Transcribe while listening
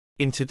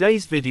In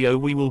today's video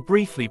we will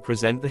briefly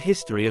present the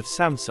history of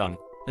Samsung,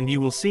 and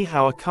you will see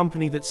how a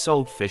company that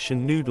sold fish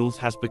and noodles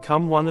has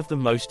become one of the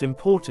most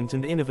important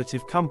and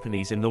innovative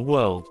companies in the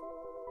world.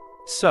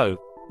 So,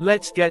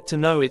 let's get to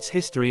know its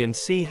history and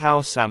see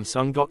how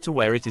Samsung got to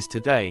where it is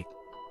today.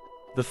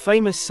 The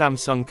famous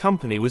Samsung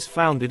company was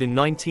founded in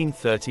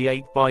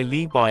 1938 by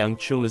Lee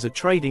Byung-chul as a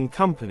trading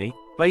company,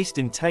 based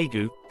in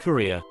Daegu,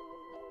 Korea.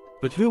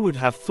 But who would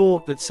have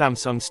thought that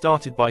Samsung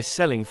started by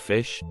selling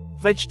fish,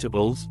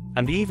 vegetables,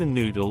 and even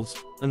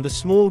noodles, and the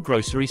small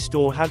grocery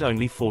store had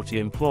only 40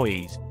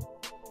 employees.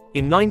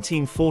 In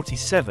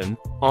 1947,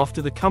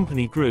 after the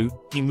company grew,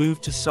 he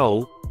moved to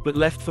Seoul, but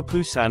left for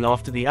Busan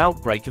after the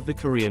outbreak of the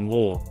Korean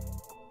War.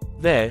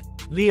 There,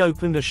 Lee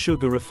opened a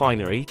sugar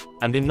refinery,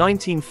 and in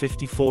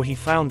 1954 he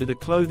founded a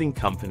clothing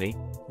company,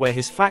 where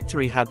his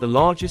factory had the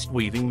largest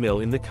weaving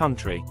mill in the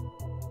country.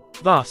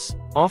 Thus,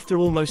 after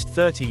almost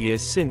 30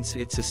 years since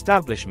its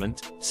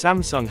establishment,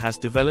 Samsung has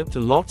developed a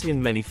lot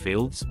in many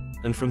fields,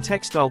 and from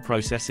textile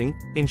processing,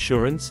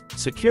 insurance,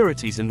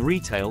 securities and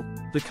retail,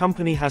 the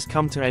company has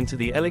come to enter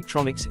the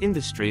electronics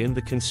industry and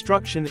the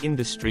construction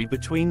industry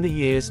between the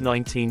years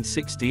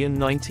 1960 and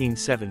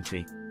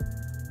 1970.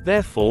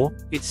 Therefore,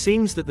 it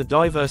seems that the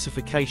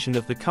diversification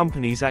of the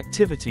company's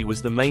activity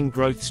was the main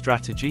growth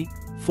strategy,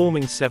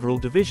 forming several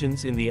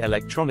divisions in the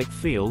electronic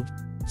field: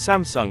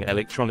 Samsung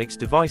Electronics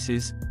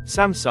Devices,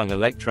 Samsung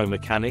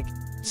Electromechanic,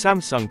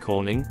 Samsung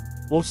Corning,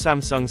 or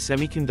Samsung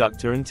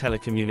Semiconductor and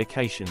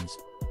Telecommunications.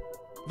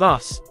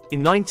 Thus,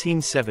 in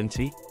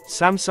 1970,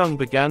 Samsung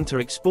began to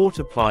export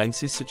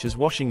appliances such as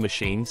washing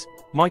machines,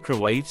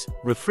 microwaves,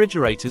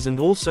 refrigerators, and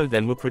also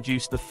then were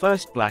produced the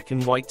first black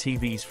and white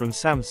TVs from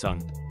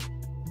Samsung.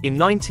 In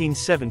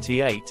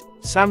 1978,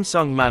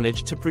 Samsung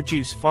managed to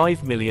produce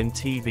 5 million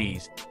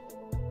TVs.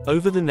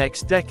 Over the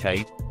next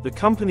decade, the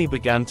company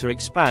began to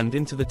expand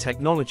into the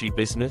technology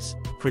business,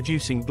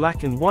 producing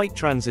black and white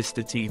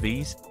transistor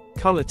TVs,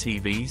 color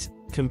TVs,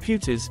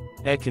 computers,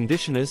 air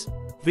conditioners,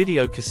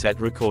 video cassette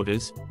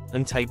recorders,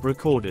 and tape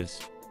recorders.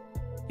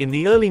 In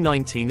the early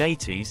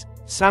 1980s,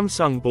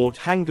 Samsung bought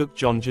Hanguk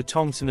Jeonja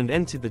Tongsan and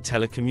entered the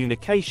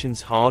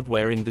telecommunications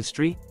hardware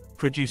industry,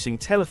 producing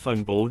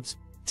telephone boards,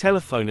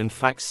 telephone and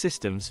fax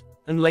systems,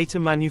 and later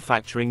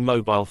manufacturing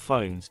mobile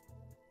phones.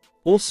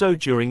 Also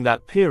during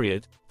that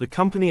period, the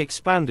company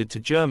expanded to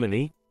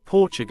Germany,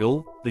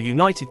 Portugal, the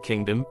United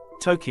Kingdom,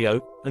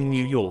 Tokyo, and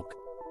New York.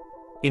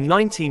 In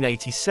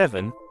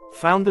 1987,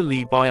 founder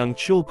Lee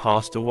Byung-chul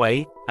passed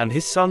away, and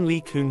his son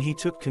Lee Kun-hee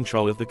took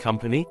control of the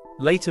company,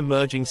 later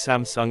merging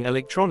Samsung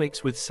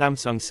Electronics with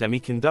Samsung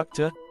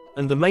Semiconductor,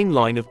 and the main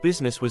line of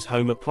business was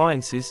home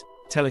appliances,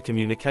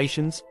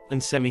 telecommunications,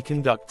 and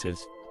semiconductors.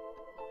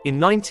 In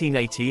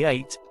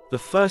 1988, the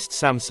first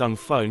Samsung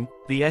phone,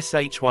 the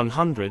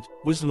SH100,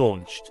 was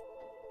launched.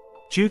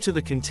 Due to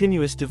the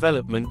continuous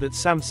development that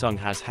Samsung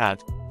has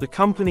had, the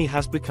company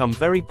has become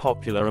very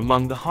popular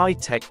among the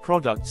high-tech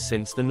products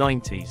since the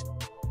 90s.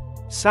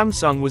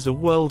 Samsung was a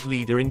world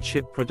leader in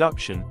chip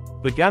production,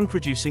 began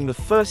producing the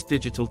first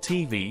digital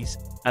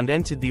TVs, and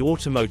entered the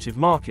automotive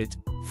market,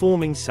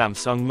 forming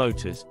Samsung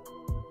Motors.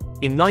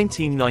 In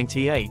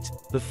 1998,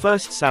 the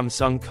first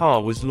Samsung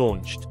car was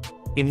launched.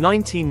 In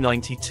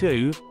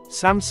 1992,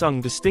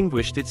 Samsung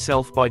distinguished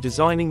itself by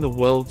designing the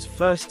world's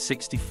first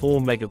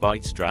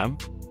 64MB RAM,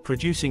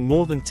 producing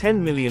more than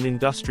 10 million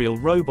industrial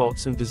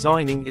robots and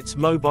designing its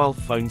mobile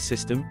phone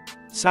system.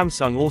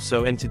 Samsung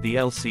also entered the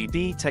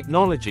LCD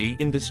technology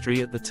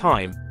industry at the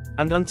time,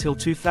 and until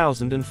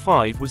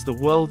 2005 was the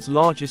world's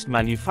largest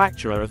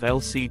manufacturer of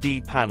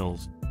LCD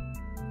panels.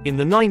 In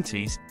the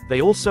 90s,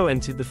 they also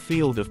entered the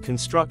field of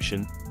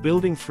construction,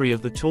 building 3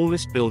 of the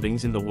tallest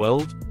buildings in the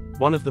world,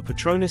 one of the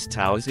Petronas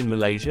Towers in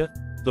Malaysia,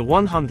 the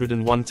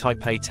 101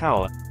 Taipei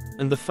Tower,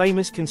 and the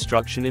famous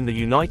construction in the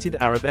United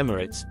Arab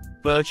Emirates,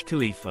 Burj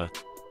Khalifa.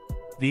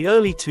 The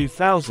early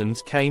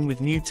 2000s came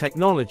with new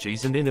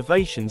technologies and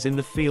innovations in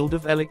the field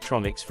of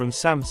electronics from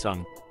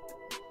Samsung.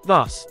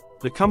 Thus,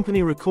 the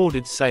company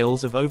recorded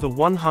sales of over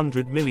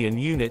 100 million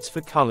units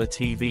for color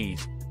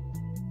TVs.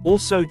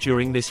 Also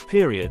during this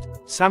period,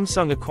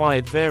 Samsung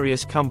acquired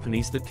various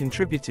companies that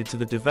contributed to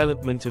the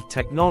development of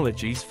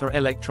technologies for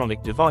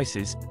electronic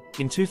devices,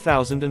 in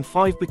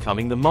 2005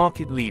 becoming the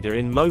market leader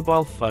in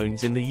mobile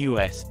phones in the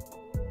US.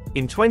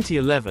 In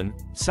 2011,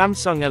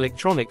 Samsung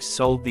Electronics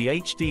sold the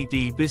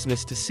HDD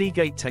business to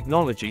Seagate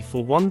Technology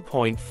for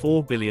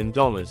 $1.4 billion.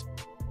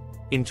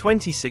 In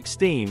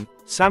 2016,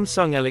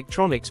 Samsung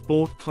Electronics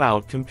bought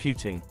cloud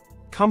computing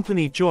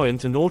company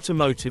Joyent and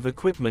automotive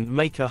equipment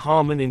maker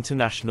Harman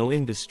International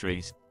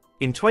Industries.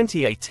 In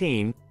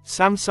 2018,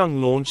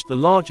 Samsung launched the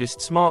largest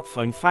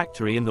smartphone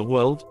factory in the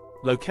world,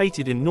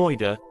 located in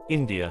Noida,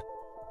 India.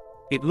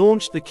 It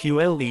launched the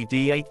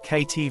QLED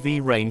 8K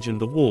TV range and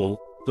the Wall,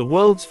 the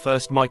world's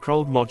first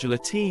micro-LED modular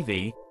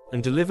TV,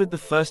 and delivered the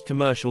first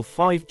commercial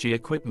 5G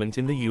equipment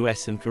in the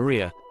US and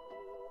Korea.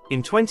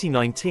 In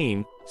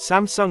 2019,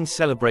 Samsung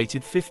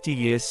celebrated 50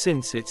 years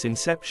since its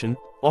inception,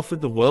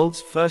 offered the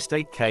world's first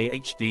 8K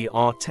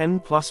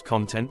HDR10+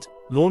 content,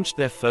 launched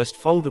their first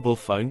foldable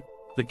phone,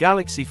 the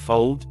Galaxy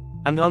Fold,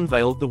 and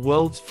unveiled the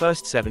world's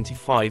first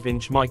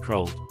 75-inch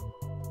microLED.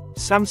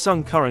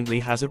 Samsung currently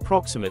has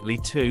approximately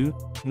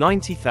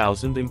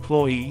 290,000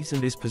 employees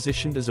and is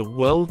positioned as a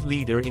world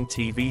leader in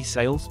TV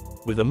sales,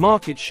 with a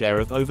market share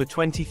of over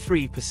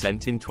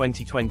 23% in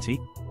 2020,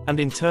 and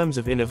in terms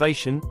of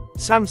innovation,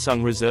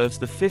 Samsung reserves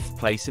the 5th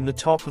place in the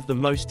top of the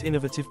most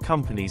innovative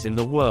companies in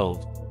the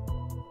world.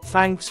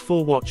 Thanks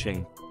for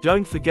watching.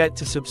 Don't forget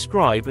to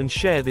subscribe and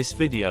share this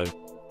video.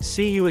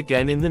 See you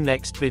again in the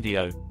next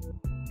video.